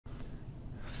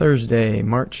Thursday,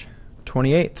 March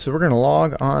 28th. So we're going to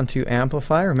log on to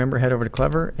Amplify. Remember, head over to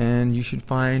Clever, and you should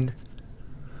find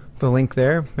the link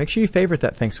there. Make sure you favorite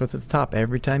that thing so it's at the top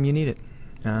every time you need it.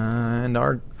 And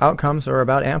our outcomes are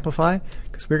about Amplify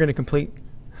because we're going to complete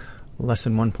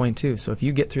Lesson 1.2. So if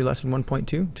you get through Lesson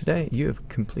 1.2 today, you have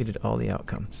completed all the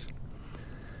outcomes.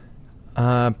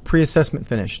 Pre-assessment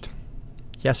finished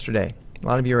yesterday. A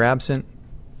lot of you are absent.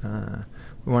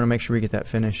 We want to make sure we get that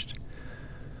finished.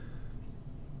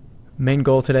 Main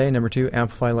goal today, number 2,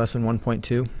 Amplify Lesson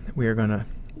 1.2. We are going to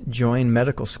join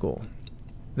medical school.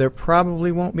 There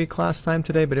probably won't be class time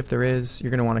today, but if there is,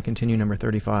 you're going to want to continue number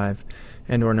 35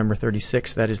 and or number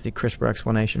 36. That is the CRISPR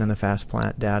explanation and the fast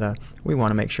plant data. We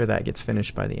want to make sure that gets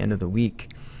finished by the end of the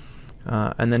week.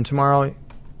 And then tomorrow,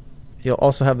 you'll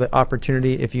also have the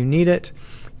opportunity, if you need it,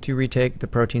 to retake the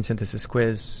protein synthesis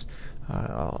quiz.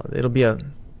 It'll be a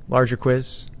larger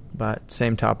quiz, but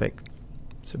same topic,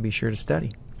 so be sure to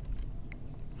study.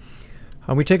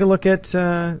 We take a look at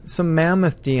some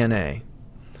mammoth DNA,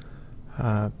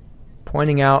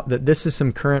 pointing out that this is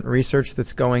some current research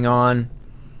that's going on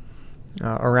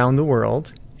around the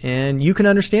world, and you can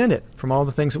understand it from all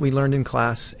the things that we learned in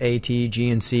class A, T, G,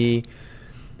 and C,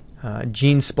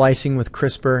 gene splicing with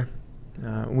CRISPR.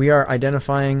 We are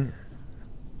identifying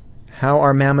how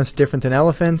are mammoths different than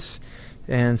elephants,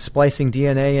 and splicing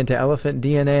DNA into elephant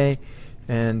DNA,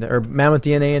 or mammoth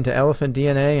DNA into elephant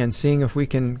DNA, and seeing if we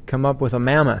can come up with a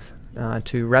mammoth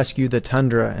to rescue the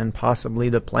tundra and possibly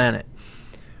the planet.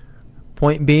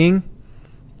 Point being,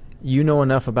 you know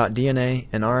enough about DNA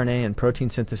and RNA and protein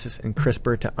synthesis and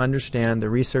CRISPR to understand the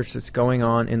research that's going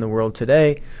on in the world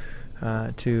today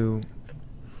to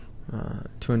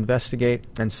investigate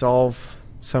and solve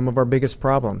some of our biggest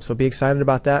problems. So be excited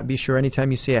about that. Be sure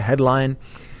anytime you see a headline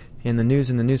in the news,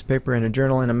 in the newspaper, in a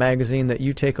journal, in a magazine, that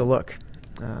you take a look,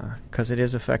 because it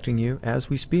is affecting you as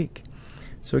we speak.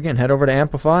 So again, head over to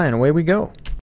Amplify, and away we go.